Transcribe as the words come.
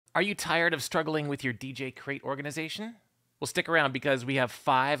Are you tired of struggling with your DJ crate organization? Well, stick around because we have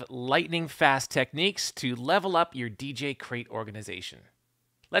 5 lightning fast techniques to level up your DJ crate organization.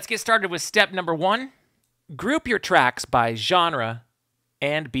 Let's get started with step number 1. Group your tracks by genre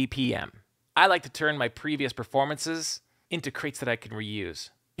and BPM. I like to turn my previous performances into crates that I can reuse.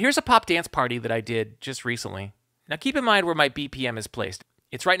 Here's a pop dance party that I did just recently. Now keep in mind where my BPM is placed.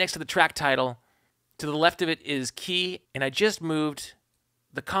 It's right next to the track title. To the left of it is key, and I just moved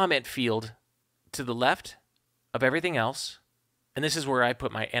the comment field to the left of everything else, and this is where I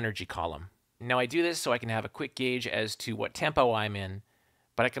put my energy column. Now I do this so I can have a quick gauge as to what tempo I'm in,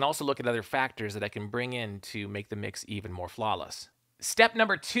 but I can also look at other factors that I can bring in to make the mix even more flawless. Step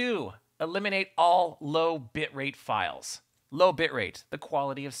number 2, eliminate all low bitrate files. Low bitrate, the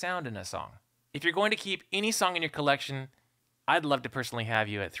quality of sound in a song. If you're going to keep any song in your collection, I'd love to personally have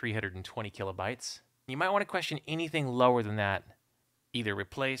you at 320 kilobytes. You might want to question anything lower than that. Either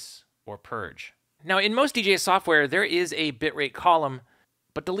replace or purge. Now, in most DJ software, there is a bitrate column,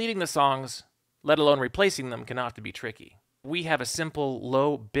 but deleting the songs, let alone replacing them, can often be tricky. We have a simple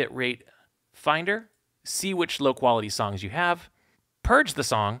low bitrate finder. See which low quality songs you have, purge the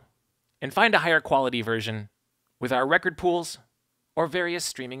song, and find a higher quality version with our record pools or various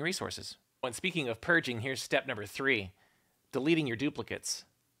streaming resources. When speaking of purging, here's step number 3, deleting your duplicates.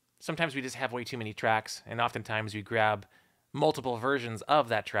 Sometimes we just have way too many tracks, and oftentimes we grab multiple versions of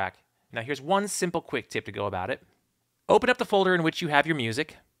that track. Now here's one simple quick tip to go about it. Open up the folder in which you have your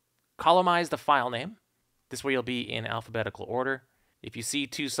music, columnize the file name. This way you'll be in alphabetical order. If you see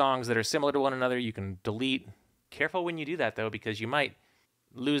 2 songs that are similar to one another, you can delete. Careful when you do that though, because you might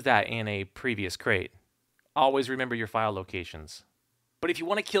lose that in a previous crate. Always remember your file locations. But if you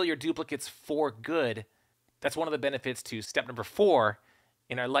want to kill your duplicates for good, that's one of the benefits to step number 4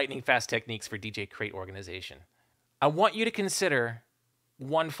 in our lightning fast techniques for DJ crate organization. I want you to consider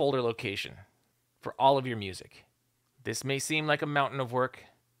one folder location for all of your music. This may seem like a mountain of work,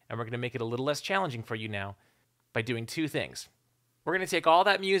 and we're going to make it a little less challenging for you now by doing 2 things. We're going to take all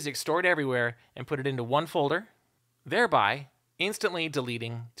that music stored everywhere and put it into one folder, thereby instantly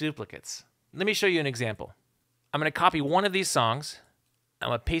deleting duplicates. Let me show you an example. I'm going to copy one of these songs. I'm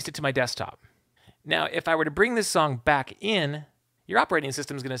going to paste it to my desktop. Now, if I were to bring this song back in, your operating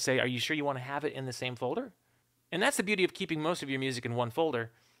system is going to say, are you sure you want to have it in the same folder? And that's the beauty of keeping most of your music in one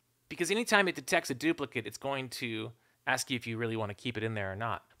folder, because anytime it detects a duplicate, it's going to ask you if you really want to keep it in there or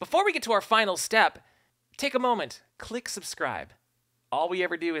not. Before we get to our final step, take a moment, click subscribe. All we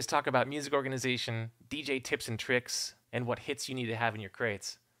ever do is talk about music organization, DJ tips and tricks, and what hits you need to have in your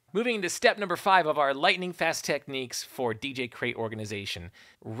crates. Moving into step number 5 of our lightning fast techniques for DJ crate organization,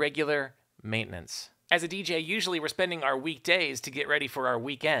 regular maintenance. As a DJ, usually we're spending our weekdays to get ready for our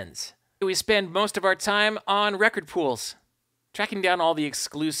weekends. We spend most of our time on record pools, tracking down all the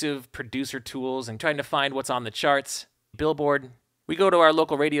exclusive producer tools and trying to find what's on the charts. Billboard. We go to our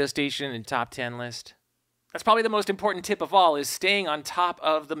local radio station and top 10 list. That's probably the most important tip of all, is staying on top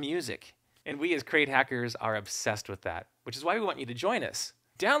of the music. And we as crate hackers are obsessed with that, which is why we want you to join us.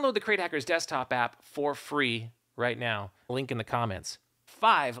 Download the Crate Hackers desktop app for free right now. Link in the comments.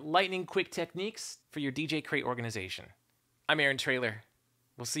 5 lightning quick techniques for your DJ crate organization. I'm Traylor.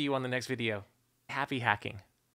 We'll see you on the next video. Happy hacking.